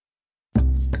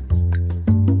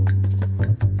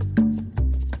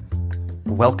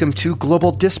Welcome to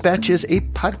Global Dispatches, a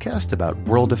podcast about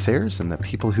world affairs and the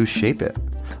people who shape it.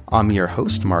 I'm your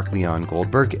host, Mark Leon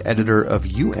Goldberg, editor of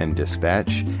UN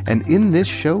Dispatch, and in this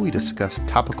show we discuss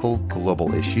topical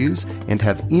global issues and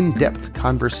have in-depth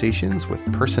conversations with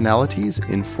personalities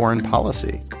in foreign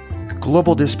policy.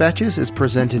 Global Dispatches is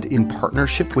presented in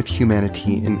partnership with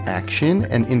Humanity in Action,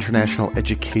 an international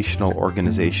educational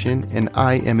organization, and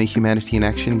I am a Humanity in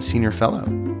Action Senior Fellow.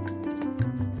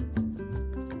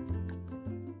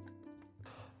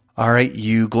 All right,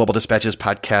 you Global Dispatches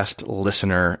podcast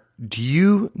listener, do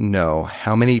you know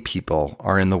how many people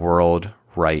are in the world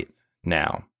right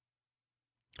now?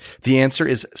 The answer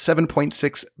is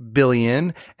 7.6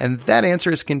 billion, and that answer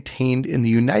is contained in the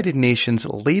United Nations'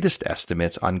 latest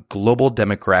estimates on global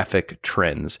demographic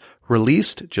trends,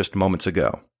 released just moments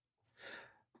ago.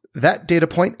 That data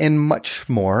point and much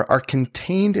more are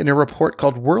contained in a report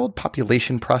called World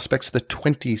Population Prospects, the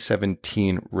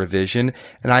 2017 revision.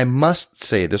 And I must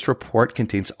say this report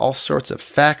contains all sorts of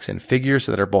facts and figures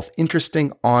that are both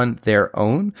interesting on their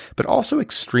own, but also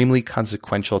extremely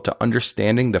consequential to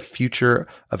understanding the future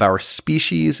of our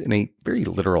species in a very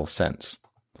literal sense.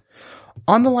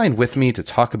 On the line with me to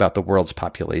talk about the world's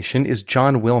population is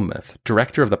John Wilmoth,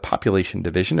 Director of the Population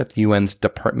Division at the UN's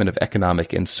Department of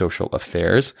Economic and Social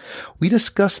Affairs. We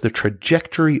discuss the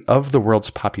trajectory of the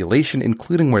world's population,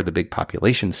 including where the big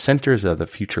population centers of the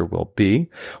future will be.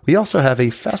 We also have a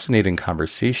fascinating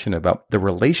conversation about the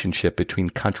relationship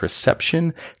between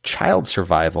contraception, child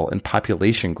survival, and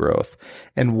population growth,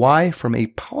 and why, from a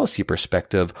policy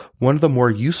perspective, one of the more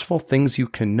useful things you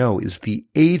can know is the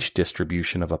age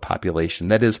distribution of a population.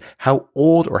 That is, how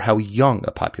old or how young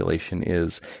a population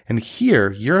is. And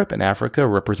here, Europe and Africa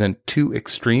represent two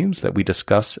extremes that we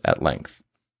discuss at length.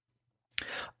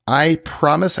 I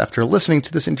promise after listening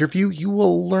to this interview, you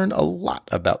will learn a lot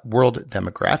about world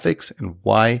demographics and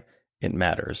why it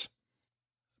matters.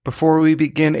 Before we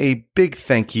begin, a big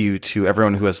thank you to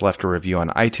everyone who has left a review on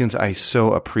iTunes. I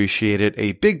so appreciate it.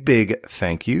 A big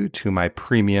thank you to my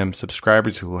premium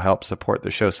subscribers who help support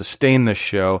the show, sustain the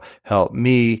show, help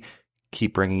me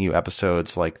keep bringing you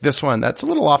episodes like this one. That's a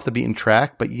little off the beaten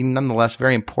track, but nonetheless,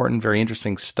 very important, very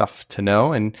interesting stuff to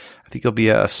know. And I think you'll be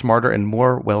a smarter and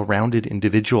more well-rounded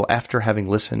individual after having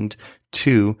listened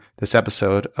to this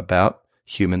episode about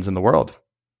humans in the world.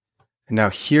 And now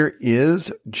here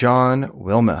is John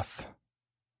Wilmoth.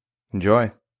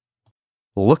 Enjoy.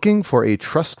 Looking for a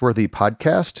trustworthy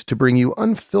podcast to bring you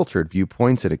unfiltered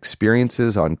viewpoints and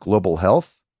experiences on global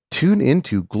health? Tune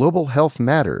into Global Health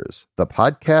Matters, the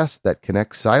podcast that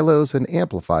connects silos and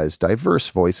amplifies diverse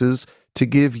voices to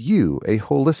give you a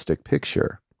holistic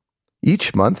picture.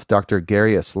 Each month, Dr.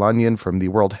 Gary Aslanyan from the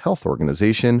World Health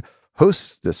Organization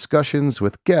hosts discussions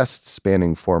with guests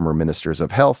spanning former ministers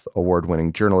of health,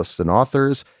 award-winning journalists and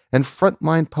authors, and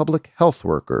frontline public health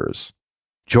workers.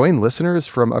 Join listeners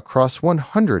from across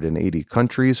 180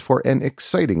 countries for an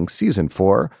exciting Season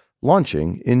 4,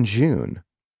 launching in June.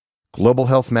 Global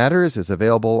Health Matters is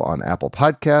available on Apple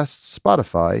Podcasts,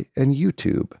 Spotify, and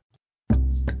YouTube.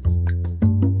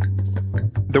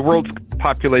 The world's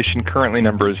population currently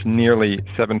numbers nearly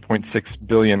 7.6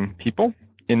 billion people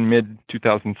in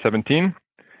mid-2017.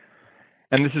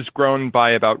 And this has grown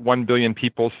by about 1 billion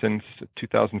people since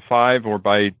 2005, or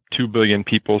by 2 billion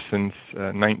people since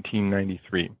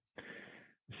 1993.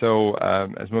 So,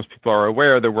 as most people are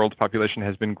aware, the world's population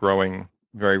has been growing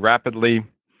very rapidly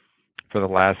for the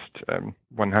last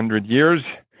 100 years,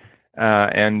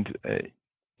 and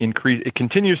it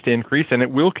continues to increase, and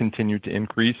it will continue to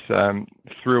increase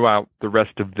throughout the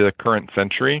rest of the current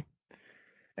century.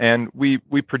 And we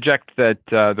project that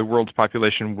the world's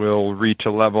population will reach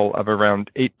a level of around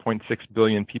 8.6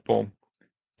 billion people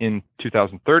in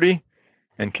 2030,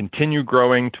 and continue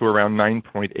growing to around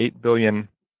 9.8 billion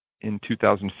in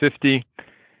 2050.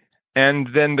 And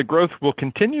then the growth will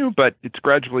continue, but it's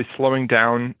gradually slowing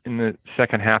down in the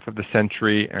second half of the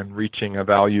century and reaching a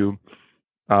value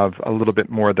of a little bit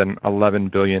more than 11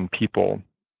 billion people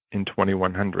in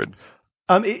 2100.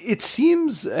 It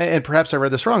seems, and perhaps I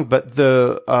read this wrong, but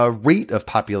the rate of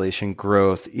population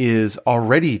growth is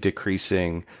already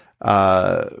decreasing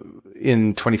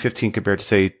in 2015 compared to,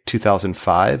 say,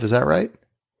 2005. Is that right?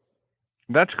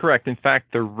 That's correct. In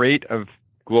fact, the rate of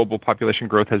global population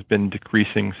growth has been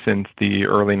decreasing since the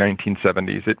early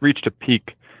 1970s. It reached a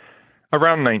peak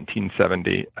around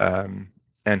 1970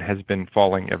 and has been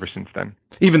falling ever since then.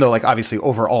 Even though, obviously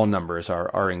overall numbers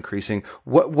are increasing.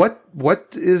 What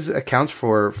accounts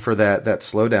for that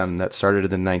slowdown that started in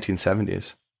the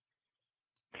 1970s?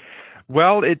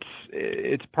 Well,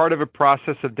 it's part of a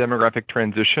process of demographic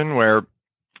transition where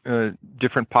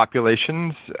different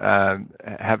populations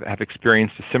have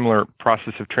experienced a similar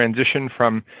process of transition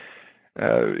from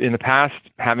in the past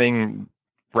having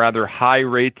rather high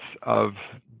rates of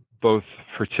both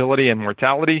fertility and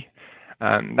mortality.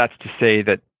 That's to say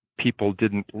that people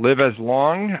didn't live as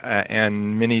long,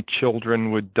 and many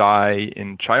children would die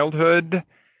in childhood.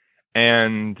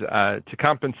 And to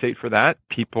compensate for that,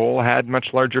 people had much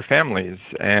larger families.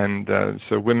 And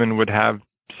so women would have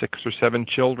 6 or 7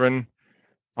 children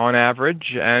on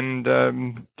average, and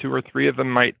 2 or 3 of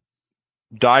them might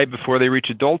die before they reach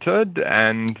adulthood,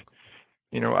 and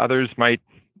others might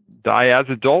die as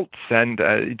adults. And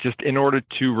just in order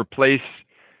to replace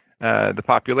the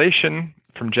population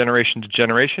from generation to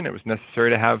generation, it was necessary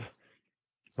to have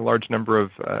a large number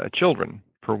of children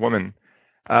per woman.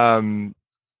 And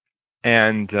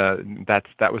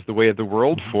that was the way of the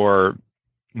world for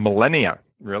millennia,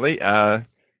 really.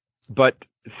 But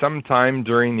sometime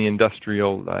during the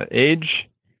industrial age,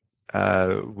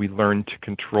 we learned to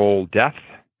control death,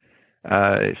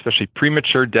 especially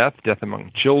premature death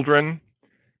among children,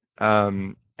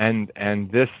 and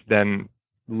this then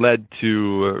led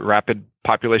to rapid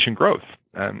population growth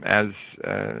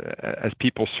as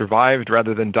people survived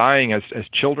rather than dying, as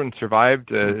children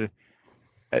survived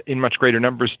in much greater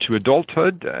numbers to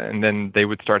adulthood, and then they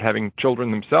would start having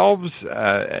children themselves,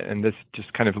 and this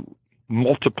just kind of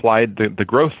multiplied the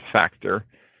growth factor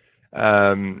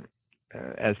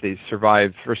as they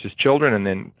survived first as children and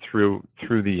then through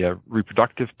the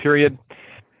reproductive period.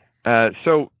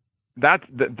 So that's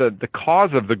the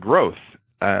cause of the growth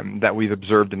that we've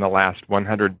observed in the last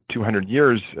 100, 200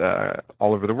 years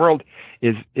all over the world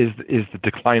is the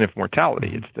decline of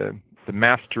mortality. It's the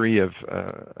mastery of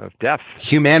death.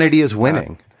 Humanity is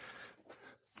winning.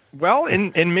 Well,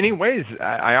 in many ways,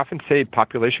 I often say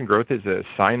population growth is a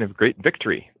sign of great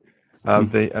victory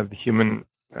of the human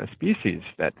species,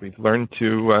 that we've learned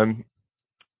to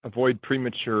avoid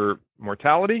premature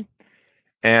mortality,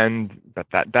 and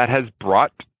that has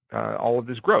brought all of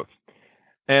this growth.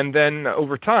 And then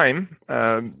over time,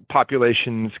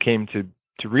 populations came to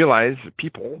realize,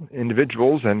 people,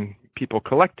 individuals, and people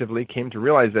collectively came to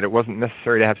realize that it wasn't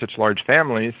necessary to have such large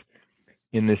families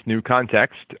in this new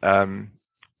context.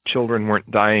 Children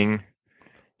weren't dying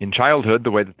in childhood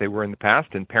the way that they were in the past,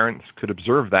 and parents could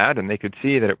observe that, and they could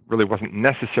see that it really wasn't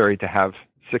necessary to have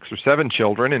 6 or 7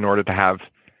 children in order to have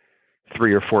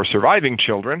 3 or 4 surviving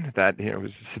children, that it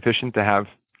was sufficient to have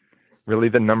really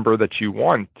the number that you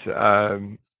want,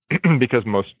 because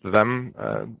most of them,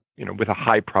 with a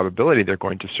high probability, they're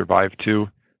going to survive to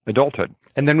adulthood.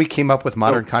 And then we came up with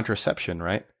modern contraception,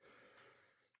 right?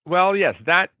 Well, yes,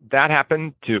 that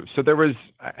happened too. So there was,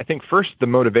 I think, first the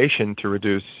motivation to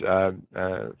reduce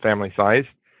family size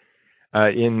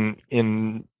in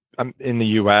the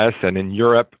U.S. and in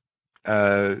Europe.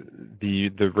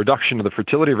 The reduction of the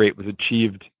fertility rate was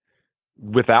achieved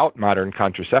without modern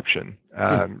contraception,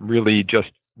 really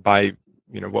just by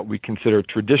what we consider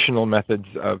traditional methods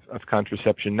of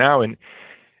contraception now, and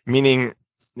meaning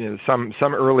some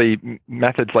early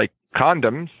methods like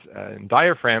condoms and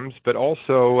diaphragms, but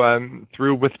also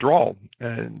through withdrawal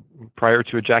prior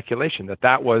to ejaculation.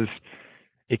 That was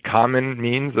a common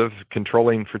means of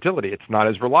controlling fertility. It's not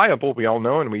as reliable, we all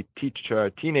know, and we teach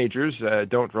teenagers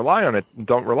don't rely on it,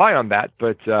 don't rely on that.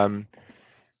 But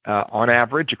on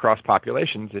average, across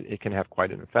populations, it can have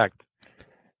quite an effect.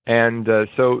 And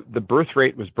so the birth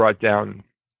rate was brought down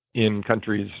in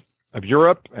countries of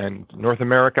Europe and North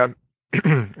America,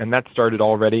 and that started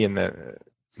already in the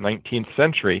 19th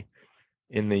century.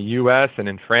 In the U.S. and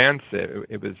in France,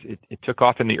 it took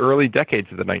off in the early decades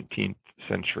of the 19th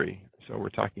century. So we're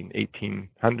talking 1800s,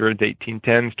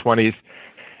 1810s, 20s.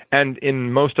 And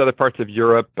in most other parts of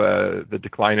Europe, the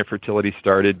decline of fertility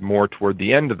started more toward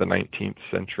the end of the 19th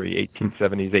century,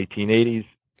 1870s,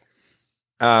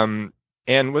 1880s.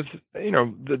 And was,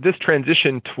 this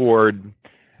transition toward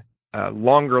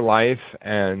longer life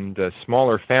and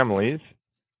smaller families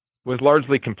was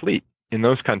largely complete in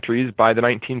those countries by the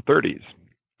 1930s.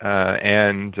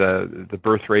 And the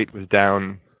birth rate was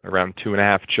down around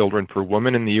 2.5 children per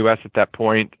woman in the U.S. at that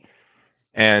point,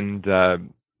 and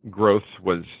growth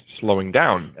was slowing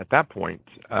down at that point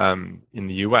in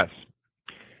the U.S.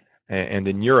 and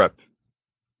in Europe.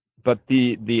 But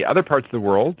the other parts of the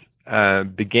world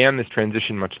began this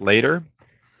transition much later.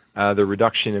 The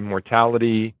reduction in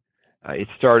mortality, it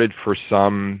started for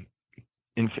some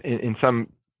in some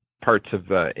parts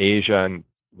of Asia and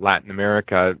Latin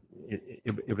America.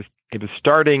 It was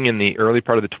starting in the early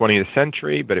part of the 20th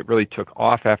century, but it really took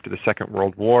off after the Second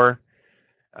World War,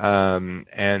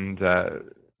 and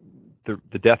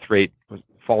the death rate was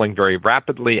falling very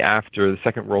rapidly after the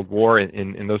Second World War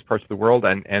in those parts of the world,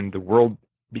 and the world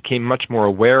became much more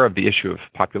aware of the issue of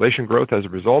population growth as a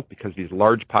result, because these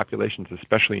large populations,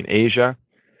 especially in Asia,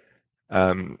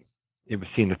 it was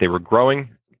seen that they were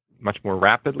growing much more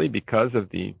rapidly because of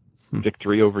the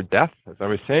victory over death, as I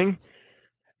was saying.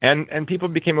 And people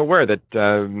became aware that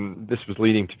this was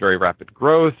leading to very rapid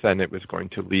growth, and it was going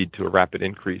to lead to a rapid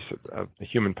increase of the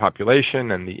human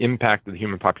population and the impact of the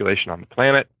human population on the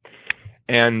planet.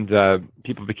 And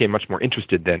people became much more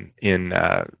interested then in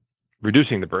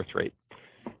reducing the birth rate.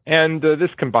 And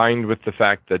this combined with the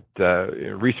fact that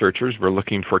researchers were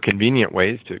looking for convenient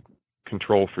ways to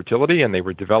control fertility, and they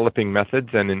were developing methods.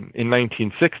 And in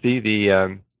 1960,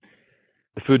 the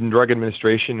Food and Drug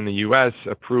Administration in the U.S.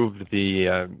 approved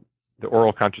the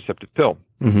oral contraceptive pill.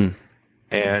 Mm-hmm.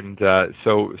 And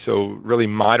so really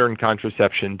modern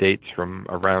contraception dates from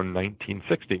around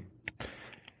 1960.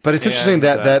 But it's interesting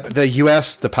that the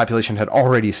U.S., the population had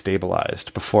already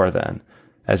stabilized before then,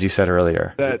 as you said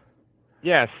earlier.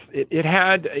 Yes, it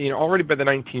had, already by the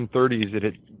 1930s,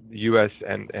 the U.S.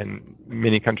 and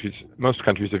many countries, most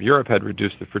countries of Europe had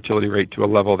reduced the fertility rate to a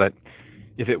level that,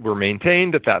 if it were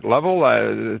maintained at that level,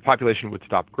 the population would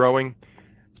stop growing.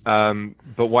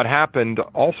 But what happened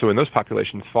also in those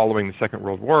populations following the Second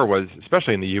World War was,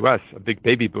 especially in the U.S., a big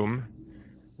baby boom,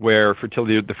 where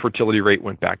the fertility rate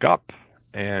went back up,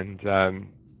 and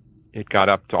it got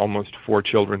up to almost 4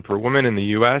 children per woman in the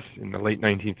U.S. in the late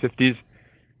 1950s.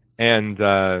 And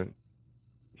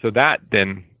so that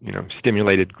then,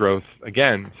 stimulated growth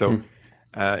again. So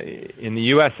in the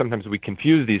U.S., sometimes we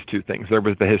confuse these two things. There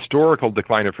was the historical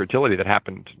decline of fertility that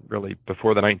happened really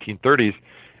before the 1930s.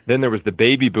 Then there was the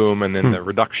baby boom, and then the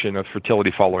reduction of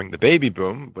fertility following the baby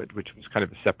boom, which was kind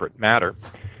of a separate matter.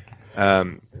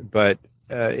 But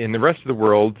in the rest of the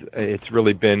world, it's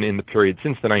really been in the period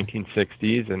since the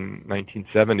 1960s and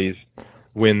 1970s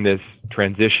when this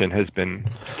transition has been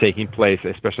taking place,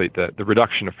 especially the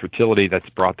reduction of fertility that's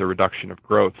brought the reduction of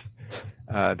growth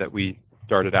that we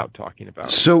started out talking about.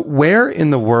 So where in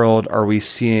the world are we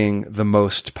seeing the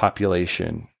most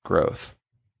population growth?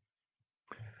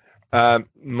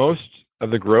 Most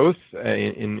of the growth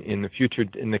in the future,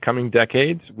 in the coming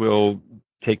decades, will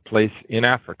take place in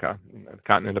Africa, in the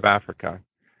continent of Africa.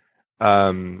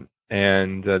 And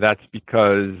that's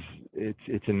because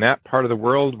it's in that part of the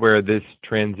world where this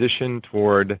transition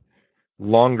toward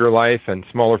longer life and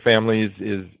smaller families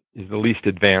is the least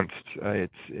advanced.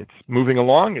 It's moving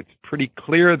along. It's pretty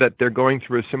clear that they're going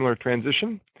through a similar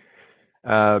transition,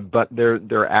 but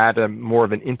they're at a more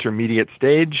of an intermediate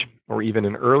stage, or even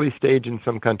an early stage in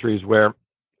some countries, where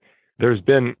there's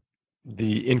been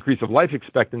the increase of life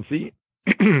expectancy,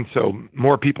 so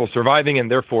more people surviving and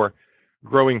therefore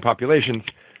growing populations,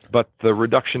 but the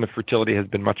reduction of fertility has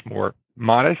been much more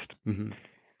modest. Mm-hmm.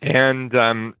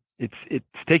 And it's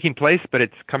taking place, but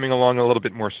it's coming along a little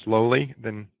bit more slowly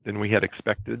than we had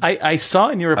expected. I saw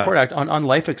in your report on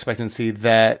life expectancy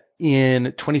that in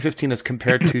 2015 as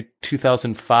compared to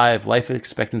 2005, life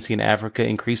expectancy in Africa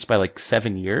increased by like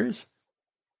 7 years.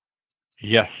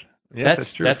 Yes,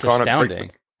 that's true. That's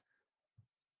astounding.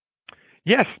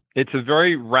 Yes, it's a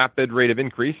very rapid rate of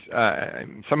increase.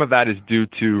 Some of that is due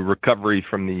to recovery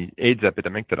from the AIDS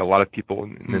epidemic, that a lot of people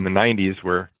in the 90s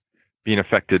were being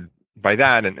affected by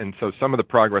that. And so some of the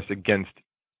progress against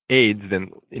AIDS,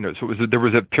 then, there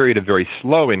was a period of very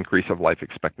slow increase of life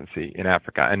expectancy in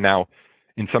Africa. And now,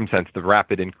 in some sense, the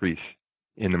rapid increase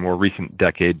in the more recent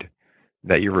decade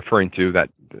that you're referring to,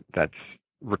 that's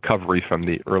recovery from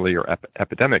the earlier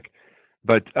epidemic.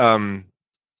 But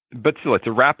still, it's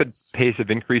a rapid pace of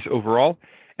increase overall,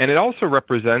 and it also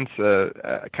represents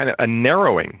a kind of a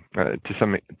narrowing to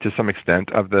some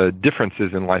extent of the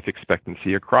differences in life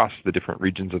expectancy across the different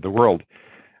regions of the world.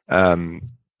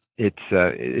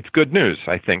 It's good news,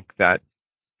 I think, that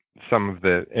some of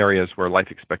the areas where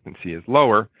life expectancy is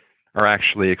lower are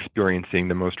actually experiencing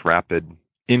the most rapid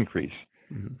increase,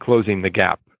 closing the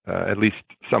gap, at least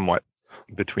somewhat,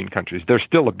 between countries. There's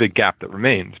still a big gap that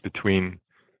remains between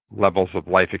levels of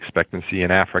life expectancy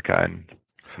in Africa and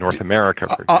North America,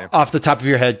 for example. Off the top of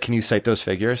your head, can you cite those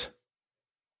figures?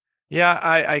 Yeah,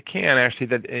 I can actually.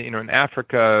 That in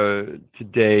Africa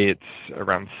today, it's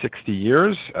around 60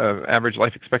 years of average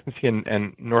life expectancy,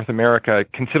 and North America,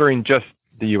 considering just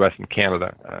the U.S. and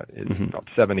Canada, is about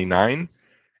 79.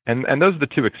 And those are the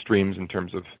two extremes in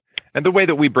terms of, and the way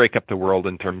that we break up the world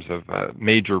in terms of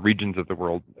major regions of the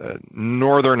world.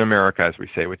 Northern America, as we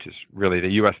say, which is really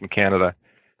the U.S. and Canada,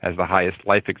 has the highest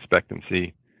life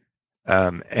expectancy,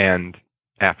 and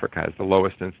Africa has the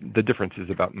lowest, and the difference is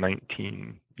about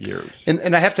 19 years.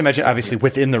 And I have to imagine, obviously,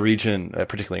 within the region,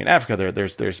 particularly in Africa,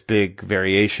 there's big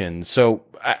variations. So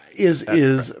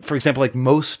for example, like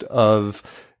most of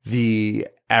the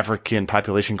African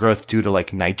population growth due to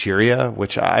like Nigeria,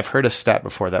 which I've heard a stat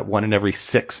before that 1 in every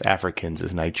 6 Africans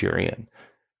is Nigerian.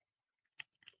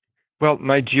 Well,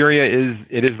 Nigeria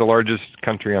is the largest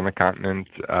country on the continent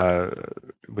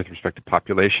with respect to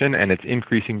population, and it's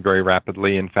increasing very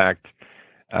rapidly. In fact,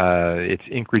 it's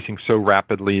increasing so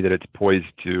rapidly that it's poised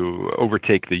to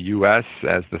overtake the U.S.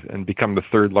 and become the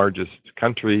third largest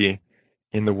country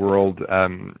in the world,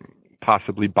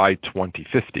 possibly by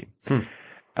 2050.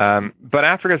 But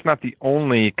Africa is not the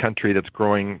only country that's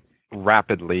growing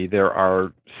rapidly. There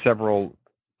are several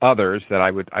others that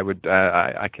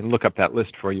I can look up that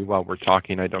list for you while we're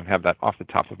talking. I don't have that off the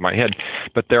top of my head,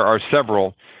 but there are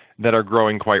several that are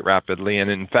growing quite rapidly.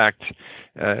 And in fact,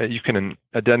 you can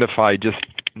identify just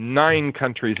 9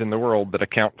 countries in the world that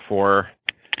account for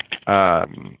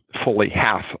fully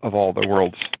half of all the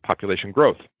world's population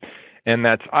growth. And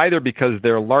that's either because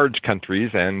they're large countries,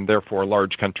 and therefore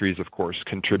large countries, of course,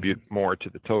 contribute more to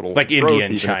the total like growth, India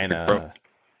and China,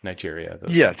 Nigeria,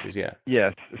 those countries, yeah.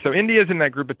 Yes. So India is in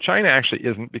that group, but China actually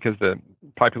isn't because the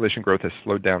population growth has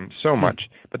slowed down so much.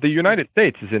 But the United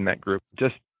States is in that group,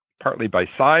 just partly by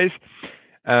size,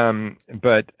 and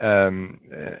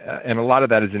a lot of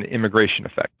that is an immigration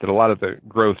effect. That a lot of the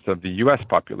growth of the U.S.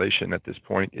 population at this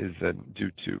point is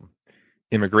due to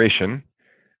immigration,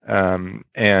 and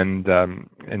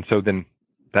so then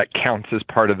that counts as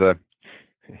part of the.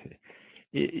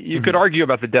 You could argue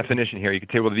about the definition here. You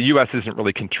could say, well, the U.S. isn't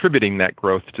really contributing that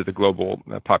growth to the global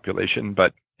population,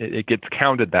 but it gets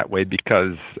counted that way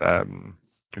because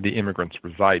the immigrants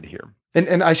reside here.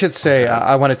 And I should say,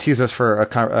 I want to tease us for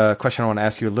a question I want to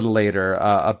ask you a little later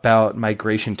about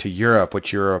migration to Europe,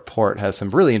 which your report has some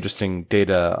really interesting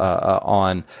data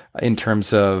on in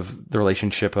terms of the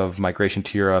relationship of migration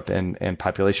to Europe and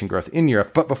population growth in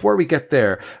Europe. But before we get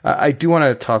there, I do want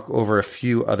to talk over a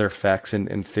few other facts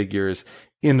and figures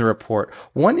in the report.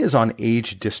 One is on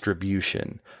age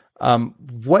distribution.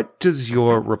 What does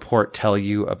your report tell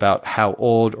you about how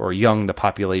old or young the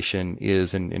population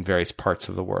is in various parts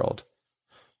of the world?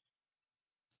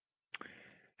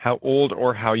 How old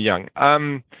or how young?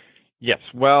 Yes.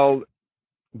 Well,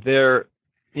 there,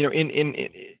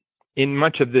 in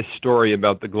much of this story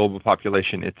about the global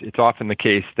population, it's often the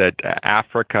case that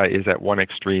Africa is at one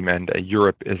extreme and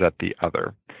Europe is at the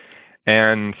other.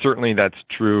 And certainly that's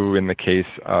true in the case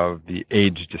of the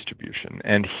age distribution.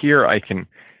 And here I can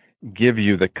give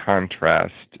you the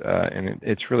contrast, and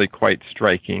it's really quite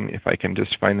striking. If I can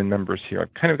just find the numbers here.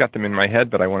 I've kind of got them in my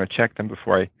head, but I want to check them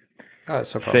before I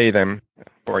say them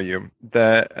for you.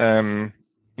 At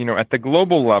the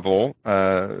global level,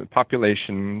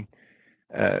 population,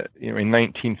 in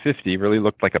 1950 really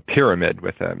looked like a pyramid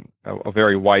with a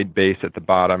very wide base at the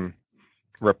bottom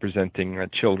representing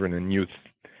children and youth.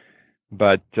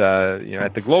 But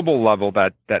at the global level,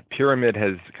 that pyramid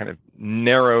has kind of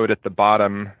narrowed at the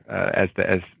bottom as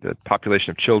the population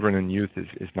of children and youth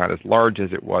is not as large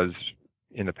as it was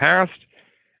in the past,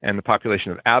 and the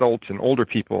population of adults and older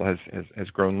people has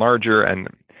grown larger, and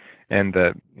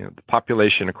the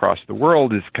population across the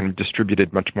world is kind of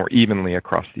distributed much more evenly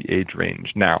across the age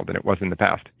range now than it was in the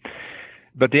past.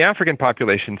 But the African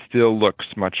population still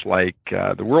looks much like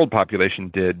the world population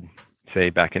did,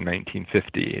 say, back in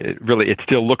 1950. It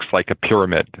still looks like a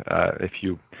pyramid if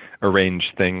you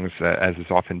arrange things as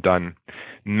is often done,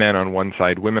 men on one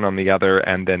side, women on the other,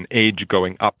 and then age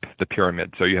going up the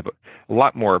pyramid. So you have a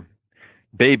lot more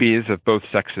babies of both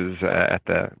sexes at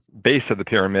the base of the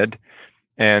pyramid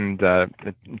and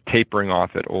tapering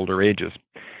off at older ages.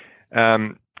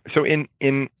 So in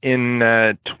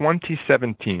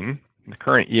 2017, the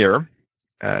current year,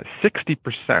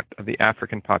 60% of the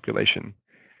African population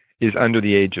is under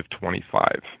the age of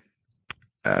 25.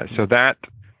 So that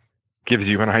gives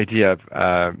you an idea of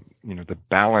the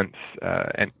balance,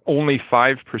 and only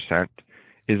 5%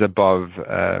 is above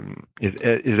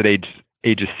is at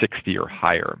ages 60 or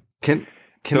higher. Can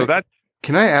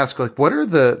I ask, like, what are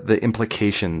the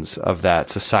implications of that,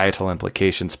 societal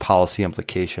implications, policy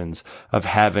implications of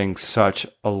having such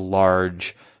a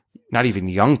large, not even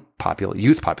youth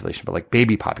population, but like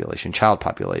baby population, child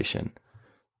population?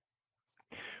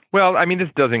 Well, I mean, this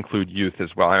does include youth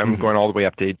as well. I'm going all the way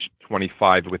up to age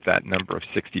 25 with that number of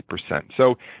 60%.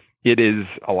 So it is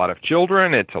a lot of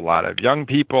children. It's a lot of young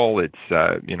people. It's,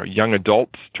 young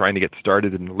adults trying to get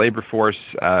started in the labor force.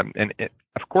 And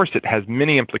of course, it has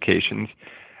many implications,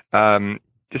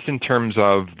 just in terms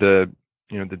of the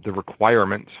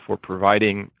requirements for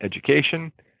providing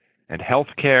education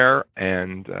healthcare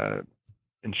and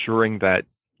ensuring that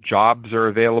jobs are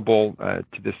available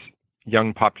to this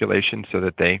young population so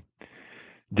that they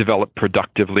develop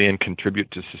productively and contribute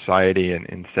to society, and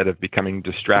instead of becoming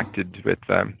distracted with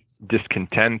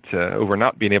discontent over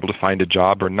not being able to find a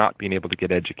job or not being able to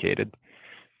get educated.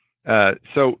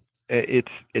 So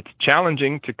it's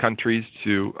challenging to countries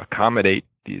to accommodate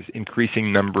these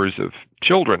increasing numbers of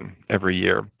children every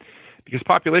year, because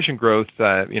population growth,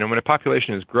 when a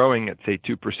population is growing at, say,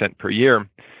 2% per year,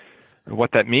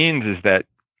 what that means is that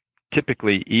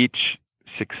typically each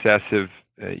successive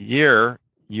year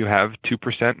you have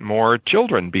 2% more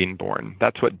children being born.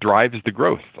 That's what drives the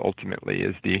growth ultimately,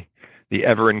 is the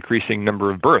ever-increasing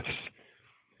number of births.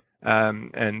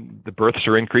 And the births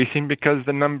are increasing because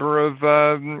the number of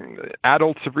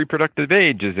adults of reproductive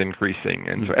age is increasing.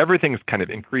 And so everything's kind of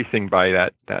increasing by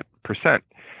that percent.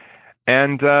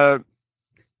 And, that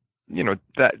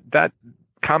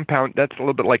compound, that's a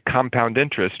little bit like compound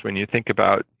interest when you think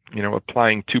about,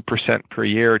 applying 2% per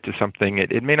year to something.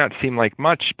 It may not seem like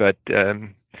much, but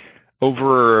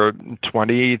over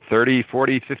 20, 30,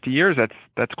 40, 50 years,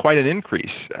 that's quite an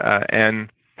increase. And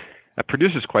that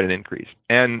produces quite an increase.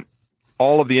 And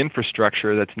all of the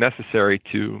infrastructure that's necessary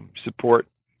to support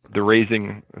the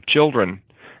raising of children,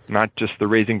 not just the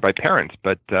raising by parents,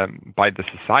 but by the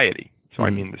society. So I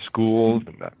mean the schools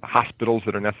and the hospitals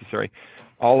that are necessary,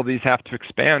 all of these have to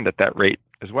expand at that rate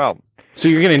as well. So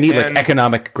you're going to need like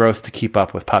economic growth to keep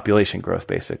up with population growth,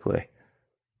 basically.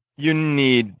 You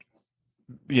need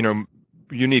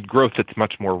growth that's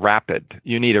much more rapid.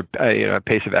 You need a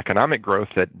pace of economic growth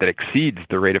that exceeds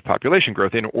the rate of population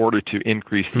growth in order to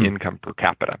increase the income per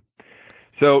capita.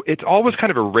 So it's always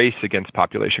kind of a race against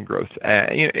population growth.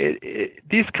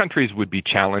 These countries would be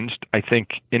challenged, I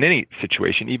think, in any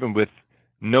situation, even with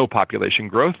no population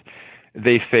growth.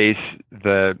 They face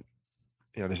there's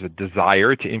a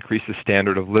desire to increase the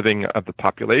standard of living of the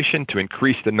population, to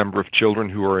increase the number of children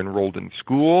who are enrolled in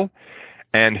school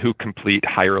and who complete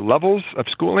higher levels of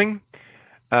schooling.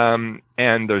 And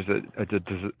there's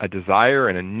a desire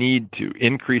and a need to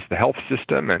increase the health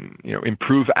system and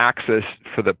improve access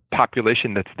for the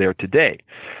population that's there today.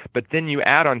 But then you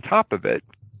add on top of it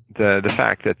the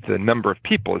fact that the number of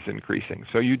people is increasing.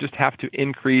 So you just have to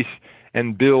increase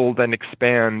and build and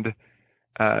expand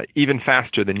even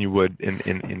faster than you would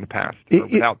in the past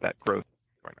without that growth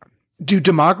going on. Do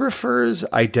demographers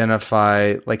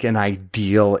identify like an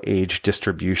ideal age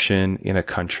distribution in a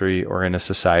country or in a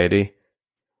society?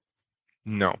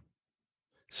 No.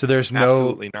 So there's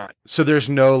absolutely not. So there's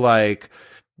no like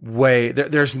way.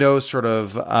 There's no sort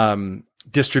of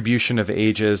distribution of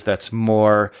ages that's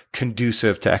more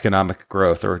conducive to economic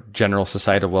growth or general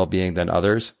societal well-being than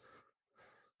others.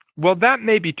 Well, that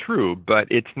may be true, but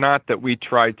it's not that we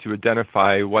try to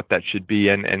identify what that should be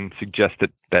and suggest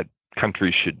that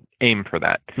countries should aim for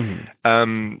that.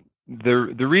 Mm-hmm.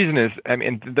 The reason is, I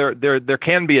mean, there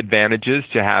can be advantages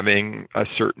to having a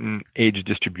certain age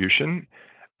distribution,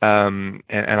 and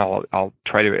I'll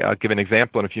give an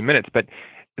example in a few minutes. But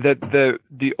the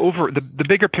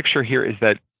bigger picture here is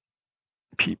that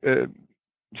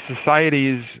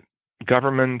societies,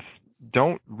 governments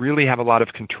don't really have a lot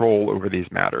of control over these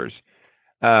matters.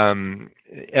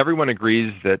 Everyone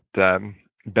agrees that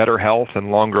better health and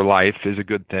longer life is a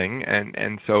good thing,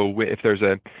 and so if there's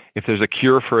a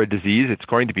cure for a disease, it's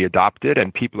going to be adopted,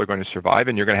 and people are going to survive,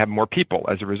 and you're going to have more people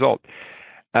as a result.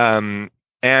 And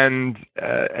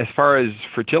as far as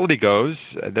fertility goes,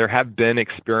 there have been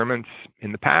experiments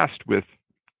in the past with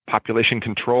population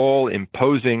control,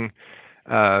 imposing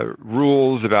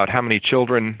rules about how many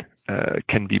children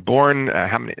can be born,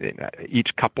 each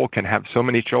couple can have so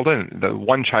many children. The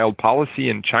one-child policy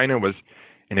in China was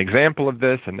an example of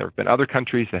this, and there have been other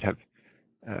countries that have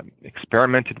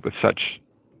experimented with such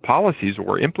policies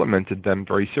or implemented them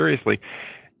very seriously.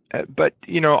 But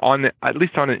at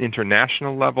least on an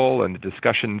international level, and the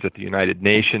discussions at the United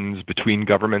Nations between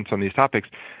governments on these topics,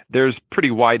 there's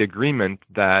pretty wide agreement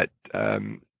that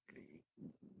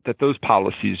those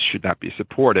policies should not be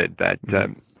supported. That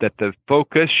the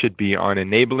focus should be on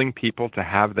enabling people to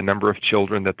have the number of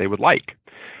children that they would like,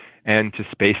 and to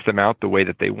space them out the way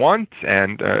that they want,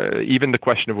 and even the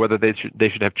question of whether they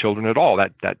should have children at all.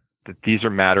 That these are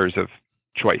matters of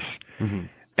choice. Mm-hmm.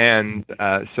 And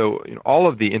so all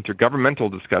of the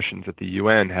intergovernmental discussions at the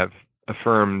UN have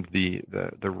affirmed the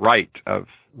right of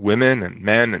women and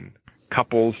men and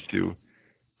couples to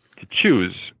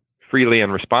choose freely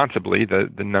and responsibly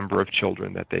the number of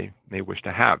children that they may wish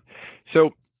to have.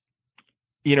 So,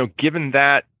 given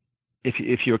that,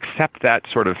 if you accept that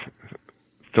sort of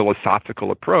philosophical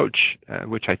approach,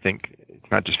 which I think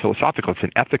not just philosophical, it's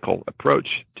an ethical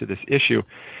approach to this issue.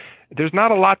 There's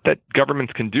not a lot that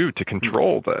governments can do to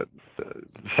control the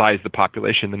size of the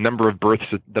population. The number of births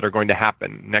that are going to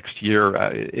happen next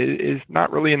year is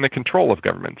not really in the control of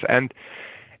governments.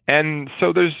 And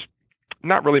so there's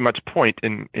not really much point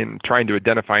in trying to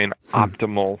identify an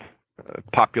optimal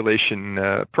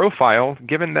population profile,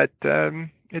 given that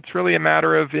it's really a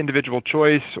matter of individual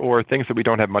choice or things that we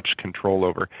don't have much control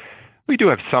over. We do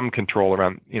have some control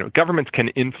around, governments can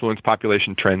influence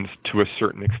population trends to a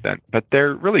certain extent, but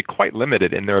they're really quite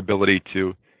limited in their ability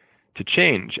to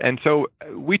change. And so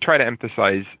we try to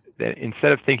emphasize that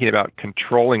instead of thinking about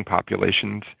controlling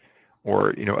populations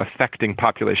or, affecting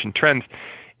population trends,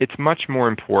 it's much more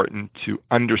important to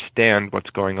understand what's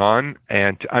going on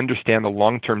and to understand the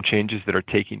long-term changes that are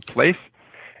taking place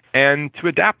and to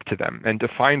adapt to them and to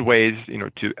find ways,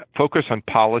 to focus on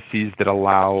policies that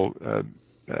allow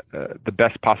the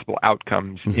best possible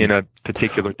outcomes in a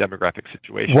particular demographic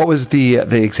situation. What was the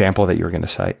example that you were going to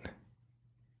cite?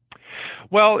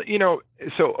 Well,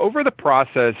 so over the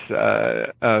process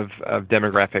of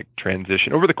demographic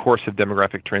transition, over the course of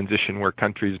demographic transition, where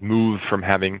countries move from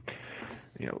having,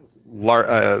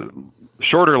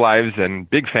 shorter lives and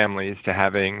big families to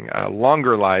having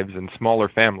longer lives and smaller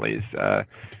families,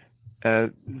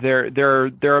 there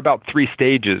are about three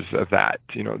stages of that.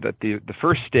 That the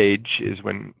first stage is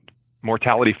when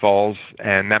mortality falls,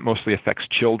 and that mostly affects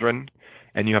children,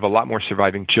 and you have a lot more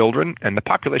surviving children, and the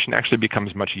population actually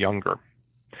becomes much younger.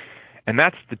 And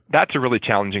that's a really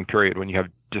challenging period when you have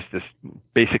just this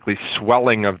basically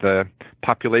swelling of the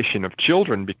population of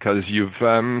children because you're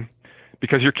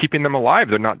keeping them alive.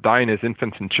 They're not dying as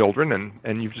infants and children,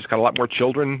 and you've just got a lot more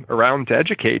children around to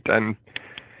educate, and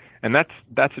that's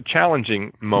a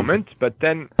challenging moment. But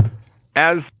then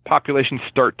as populations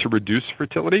start to reduce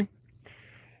fertility,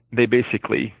 they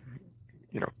basically,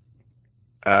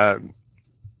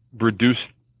 reduce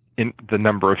in the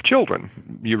number of children.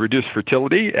 You reduce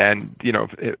fertility, and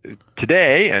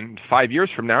today and 5 years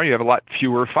from now, you have a lot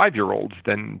fewer 5-year-olds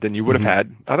than you would have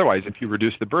had otherwise if you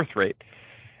reduce the birth rate.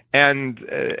 And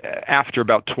after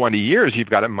about 20 years, you've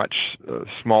got a much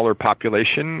smaller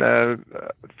population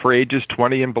for ages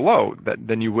 20 and below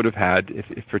than you would have had if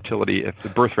the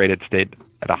birth rate had stayed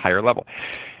at a higher level.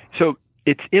 So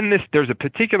there's a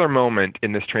particular moment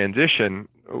in this transition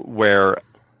where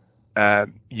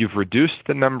you've reduced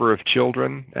the number of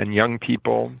children and young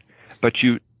people, but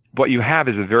what you have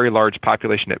is a very large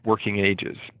population at working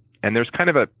ages. And there's kind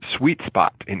of a sweet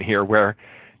spot in here where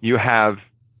you have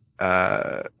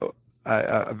a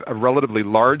relatively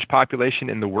large population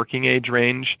in the working age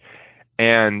range,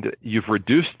 and you've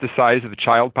reduced the size of the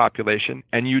child population,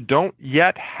 and you don't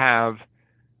yet have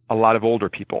a lot of older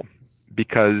people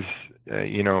because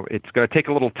it's going to take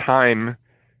a little time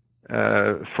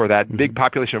for that big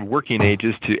population of working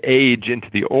ages to age into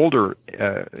the older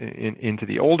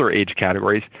age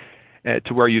categories,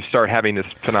 to where you start having this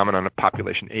phenomenon of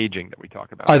population aging that we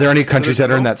talk about. Are there any countries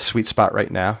that are in that sweet spot right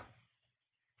now?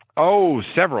 Oh,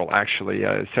 several actually.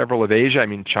 Several of Asia. I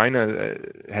mean, China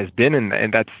has been,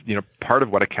 and that's part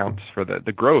of what accounts for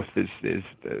the growth is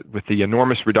with the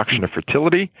enormous reduction of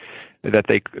fertility that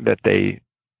they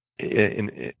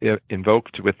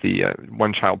invoked with the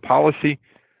one-child policy.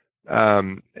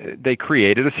 They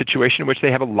created a situation in which they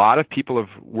have a lot of people of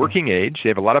working age. They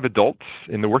have a lot of adults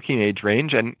in the working age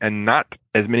range, and not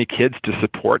as many kids to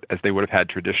support as they would have had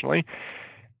traditionally,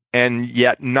 and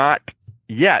yet not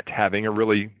yet having a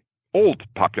really old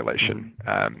population.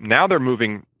 Now they're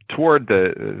moving toward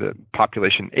the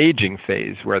population aging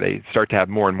phase, where they start to have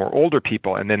more and more older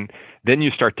people, and then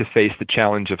you start to face the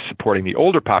challenge of supporting the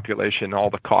older population, all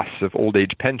the costs of old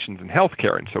age pensions and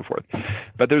healthcare and so forth.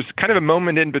 But there's kind of a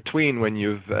moment in between when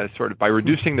you've by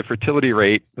reducing the fertility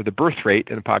rate or the birth rate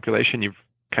in the population, you've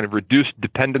kind of reduced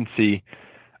dependency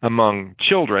among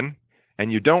children,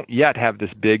 and you don't yet have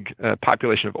this big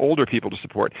population of older people to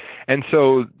support. And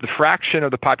so the fraction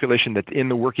of the population that's in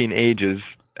the working ages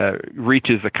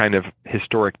reaches a kind of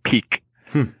historic peak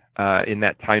in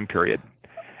that time period.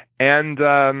 And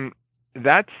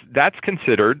that's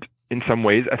considered, in some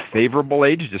ways, a favorable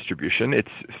age distribution.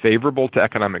 It's favorable to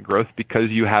economic growth because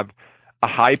you have a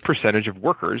high percentage of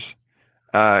workers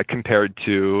compared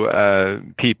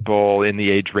to people in the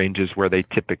age ranges where they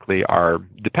typically are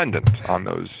dependent on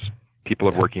those people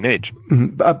of working age.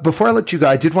 Before I let you go,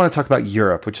 I did want to talk about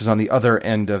Europe, which is on the other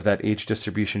end of that age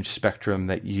distribution spectrum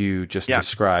that you just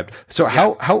described. So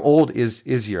how old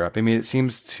is Europe? I mean, it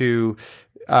seems to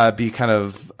be kind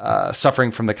of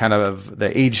suffering from the kind of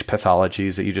the age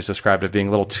pathologies that you just described of being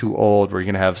a little too old, where you're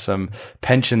going to have some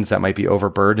pensions that might be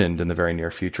overburdened in the very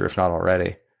near future, if not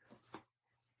already.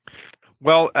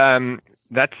 Well,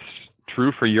 that's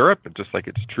true for Europe, just like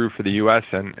it's true for the U.S.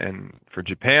 and for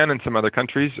Japan and some other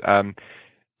countries.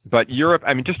 But Europe,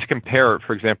 I mean, just to compare,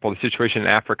 for example, the situation in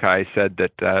Africa, I said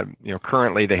that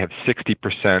currently they have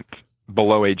 60%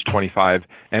 below age 25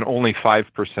 and only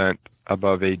 5%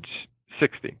 above age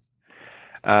 60.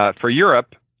 For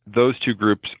Europe, those two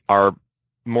groups are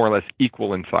more or less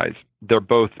equal in size. They're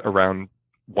both around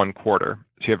 1/4.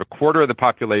 So you have a quarter of the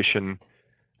population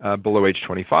below age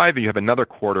 25, and you have another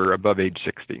quarter above age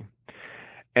 60.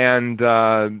 And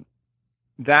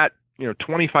that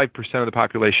 25% of the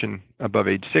population above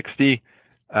age 60,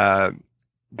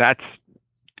 that's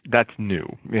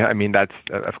new. Yeah, I mean, that's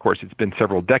of course it's been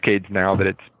several decades now that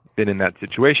it's been in that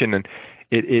situation, and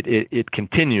it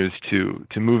continues to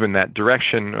move in that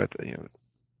direction.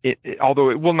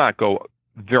 Although it will not go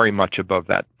very much above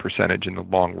that percentage in the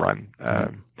long run.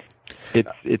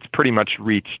 It's pretty much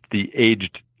reached the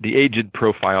aged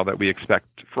profile that we expect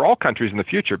for all countries in the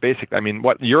future. Basically, I mean,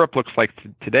 what Europe looks like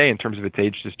today in terms of its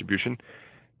age distribution,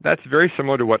 that's very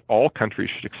similar to what all countries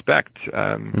should expect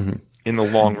in the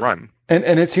long run.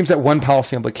 And it seems that one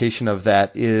policy implication of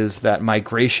that is that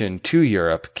migration to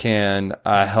Europe can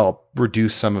help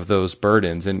reduce some of those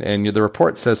burdens. And the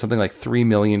report says something like 3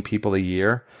 million people a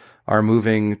year are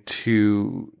moving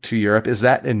to Europe. Is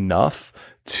that enough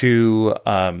to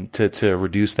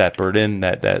reduce that burden,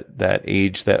 that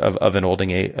age of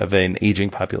an aging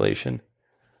population?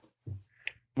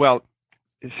 Well,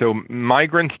 so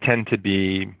migrants tend to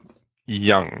be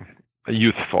young,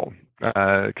 youthful,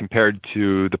 compared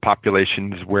to the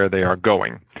populations where they are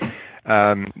going.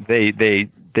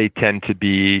 They tend to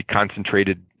be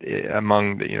concentrated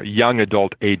among the young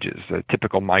adult ages. A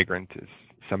typical migrant is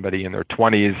somebody in their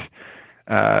 20s,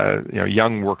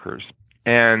 young workers.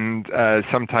 And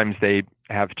sometimes they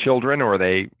have children, or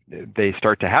they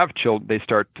start to have they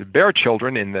start to bear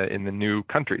children in the new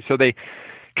country. So they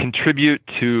contribute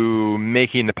to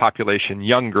making the population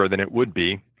younger than it would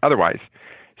be otherwise.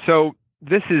 So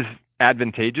this is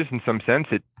advantageous in some sense.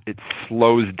 It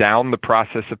slows down the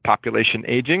process of population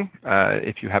aging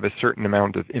if you have a certain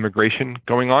amount of immigration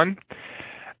going on.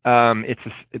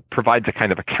 It provides a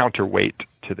kind of a counterweight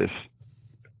to this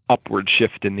upward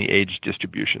shift in the age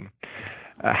distribution.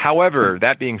 However,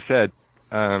 that being said,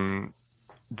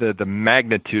 the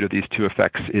magnitude of these two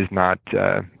effects is not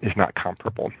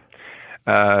comparable.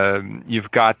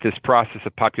 You've got this process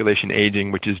of population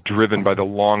aging, which is driven by the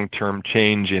long-term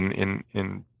change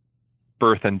in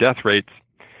birth and death rates,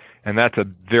 and that's a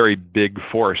very big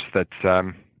force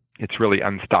that's it's really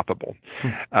unstoppable.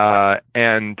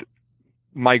 And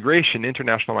migration,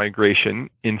 international migration,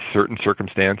 in certain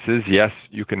circumstances, yes,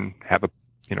 you can have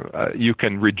you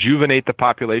can rejuvenate the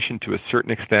population to a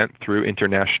certain extent through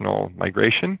international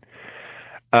migration.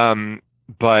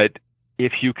 But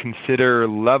if you consider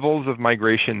levels of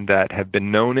migration that have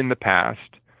been known in the past,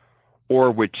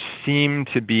 or which seem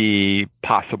to be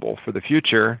possible for the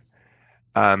future,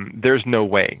 there's no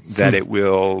way that it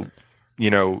will,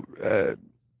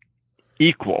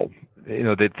 equal.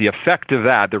 That the effect of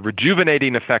that, the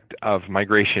rejuvenating effect of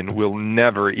migration, will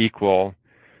never equal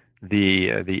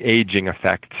the aging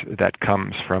effect that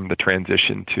comes from the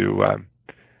transition to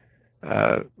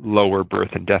lower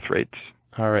birth and death rates.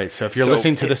 All right. So if you're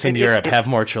listening to this in Europe, have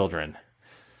more children.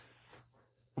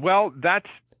 Well, that's.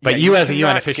 But you as a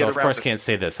UN official, of course, can't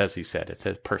say this, as you said. It's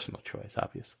a personal choice,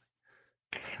 obviously.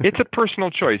 It's a personal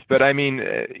choice, but I mean,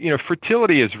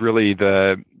 fertility is really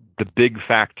the big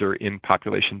factor in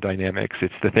population dynamics.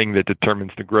 It's the thing that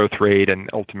determines the growth rate, and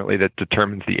ultimately that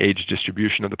determines the age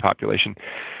distribution of the population.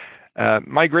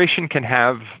 Migration can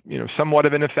have, somewhat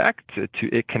of an effect.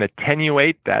 It can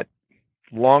attenuate that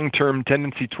long-term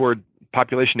tendency toward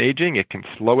population aging. It can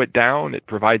slow it down. It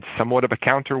provides somewhat of a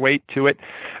counterweight to it,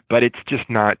 but it's just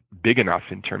not big enough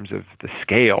in terms of the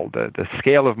scale. The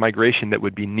scale of migration that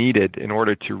would be needed in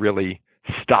order to really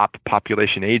stop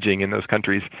population aging in those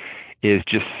countries is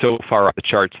just so far off the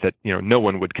charts that no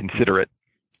one would consider it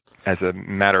as a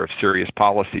matter of serious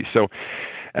policy. So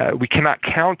we cannot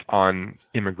count on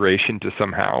immigration to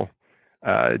somehow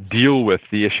deal with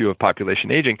the issue of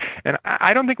population aging. And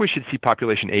I don't think we should see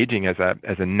population aging as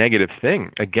a negative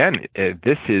thing. Again,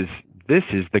 this is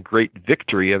the great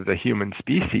victory of the human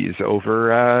species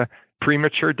over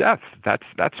premature death.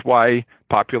 That's why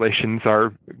populations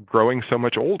are growing so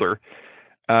much older.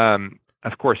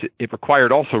 Of course, it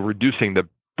required also reducing the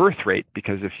birth rate,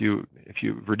 because if you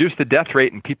reduce the death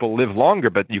rate and people live longer,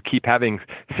 but you keep having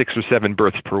 6 or 7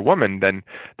 births per woman, then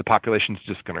the population's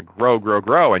just going to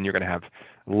grow, and you're going to have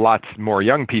lots more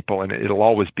young people, and it'll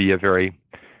always be a very,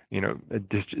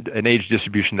 an age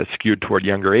distribution that's skewed toward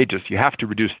younger ages. You have to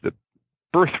reduce the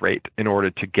birth rate in order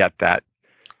to get that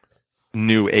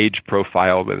new age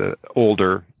profile with an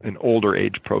older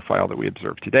age profile that we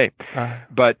observe today.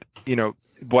 But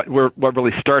what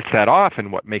really starts that off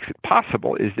and what makes it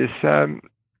possible is this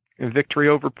victory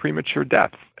over premature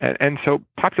death. And so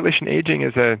population aging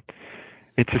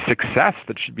it's a success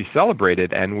that should be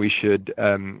celebrated, and we should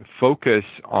focus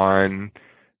on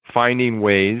finding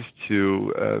ways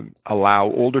to allow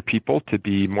older people to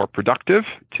be more productive,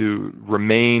 to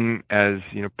remain as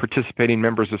participating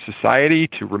members of society,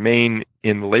 to remain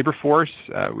in the labor force.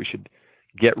 We should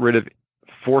get rid of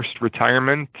forced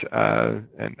retirement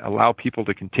and allow people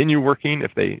to continue working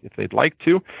if they'd like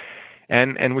to,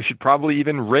 and we should probably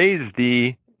even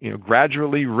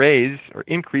gradually raise or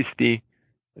increase the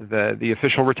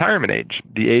official retirement age,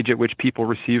 the age at which people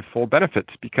receive full benefits,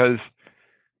 because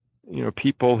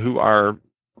people who are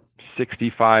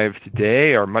 65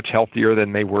 today are much healthier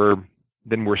than were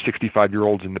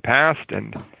 65-year-olds in the past,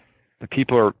 and the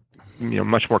people are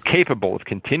much more capable of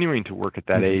continuing to work at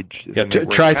that age. Yeah,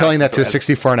 try telling that to a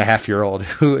 64-and-a-half-year-old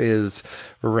who is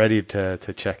ready to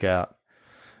check out.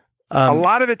 A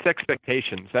lot of it's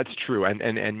expectations. That's true,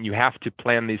 and you have to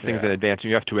plan these things in advance, and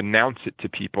you have to announce it to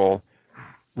people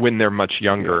when they're much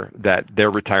younger that their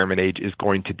retirement age is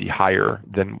going to be higher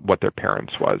than what their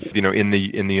parents was. In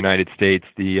the United States,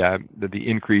 the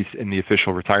increase in the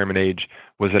official retirement age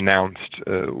was announced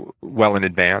well in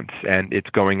advance, and it's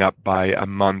going up by a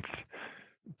month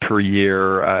per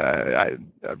year,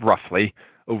 roughly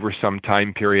over some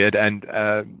time period. And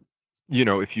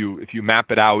if you map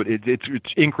it out,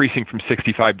 it's increasing from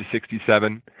 65 to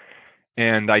 67.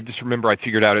 And I just remember I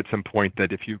figured out at some point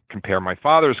that if you compare my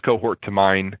father's cohort to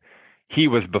mine, he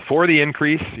was before the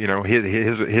increase.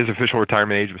 His official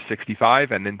retirement age was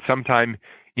 65, and then sometime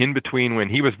in between when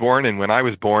he was born and when I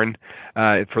was born,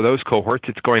 for those cohorts,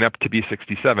 it's going up to be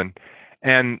 67.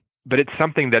 But it's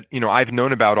something that I've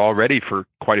known about already for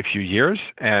quite a few years,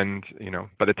 and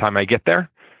by the time I get there,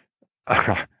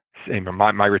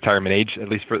 my retirement age, at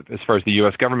least as far as the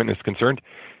U.S. government is concerned,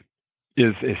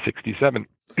 is 67.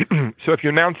 So if you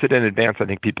announce it in advance, I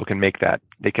think people can make that.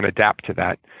 They can adapt to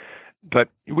that. But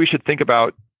we should think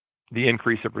about the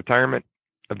increase of the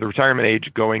retirement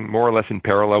age going more or less in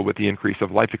parallel with the increase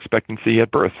of life expectancy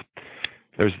at birth.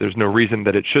 There's no reason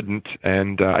that it shouldn't.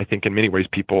 And I think in many ways,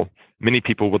 many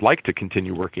people would like to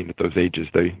continue working at those ages.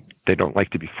 They don't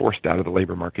like to be forced out of the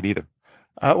labor market either.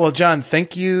 Well, John,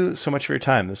 thank you so much for your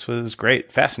time. This was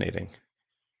great. Fascinating.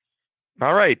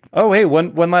 All right. Oh, hey,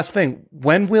 one last thing.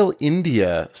 When will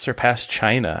India surpass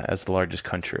China as the largest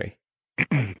country?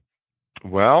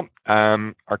 Well,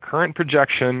 our current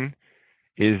projection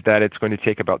is that it's going to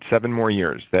take about 7 more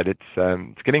years, that it's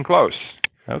getting close.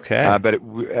 Okay. But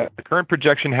the current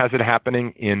projection has it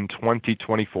happening in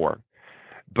 2024.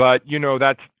 But,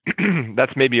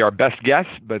 that's maybe our best guess,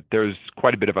 but there's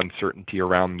quite a bit of uncertainty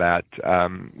around that.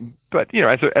 But,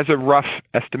 as a rough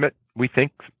estimate, we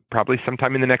think probably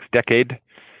sometime in the next decade,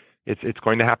 it's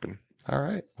going to happen. All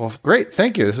right. Well, great.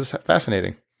 Thank you. This is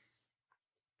fascinating.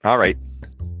 All right.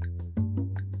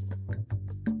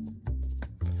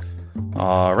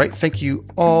 All right. Thank you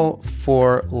all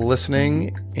for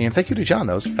listening. And thank you to John.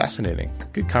 That was fascinating.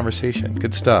 Good conversation.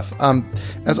 Good stuff.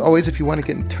 As always, if you want to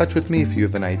get in touch with me, if you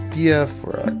have an idea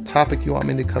for a topic you want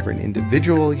me to cover, an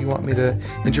individual you want me to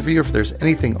interview, if there's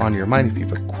anything on your mind, if you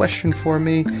have a question for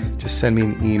me, just send me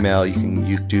an email. You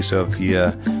can do so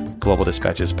via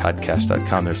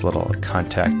globaldispatchespodcast.com. There's a little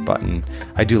contact button.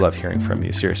 I do love hearing from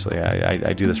you. Seriously,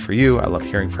 I do this for you. I love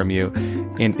hearing from you.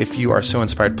 And if you are so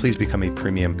inspired, please become a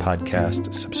premium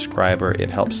podcast subscriber. It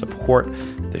helps support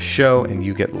the show, and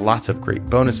you get lots of great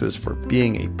bonuses for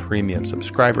being a premium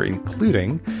subscriber,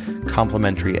 including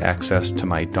complimentary access to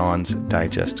my Dawn's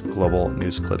Digest Global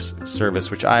News Clips service,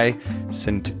 which I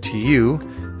send to you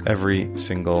every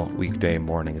single weekday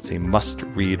morning. It's a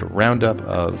must-read roundup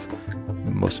of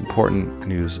the most important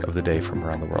news of the day from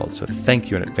around the world. So thank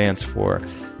you in advance for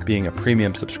being a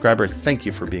premium subscriber. Thank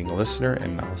you for being a listener,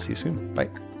 and I'll see you soon. Bye.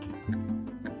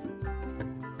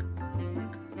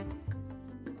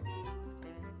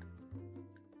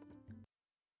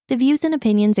 The views and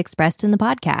opinions expressed in the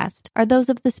podcast are those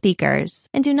of the speakers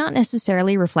and do not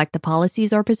necessarily reflect the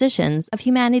policies or positions of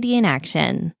Humanity in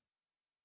Action.